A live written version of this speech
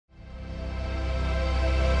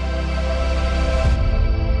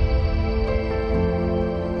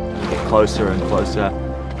closer and closer,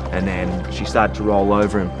 and then she started to roll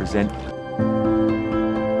over and present.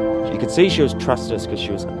 You could see she was trusting us because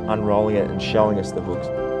she was unrolling it and showing us the hooks.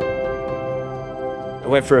 I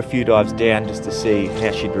went for a few dives down just to see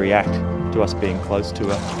how she'd react to us being close to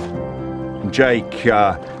her. And Jake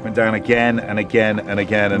went down again and again and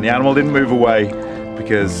again, and the animal didn't move away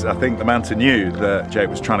because I think the manta knew that Jake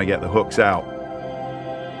was trying to get the hooks out.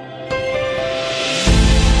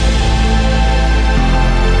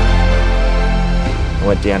 I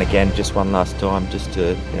went down again just one last time just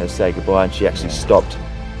to say goodbye, and she actually stopped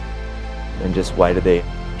and just waited there.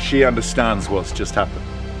 She understands what's just happened.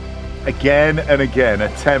 Again and again,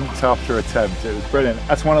 attempt after attempt. It was brilliant.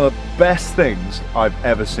 That's one of the best things I've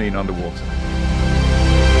ever seen underwater.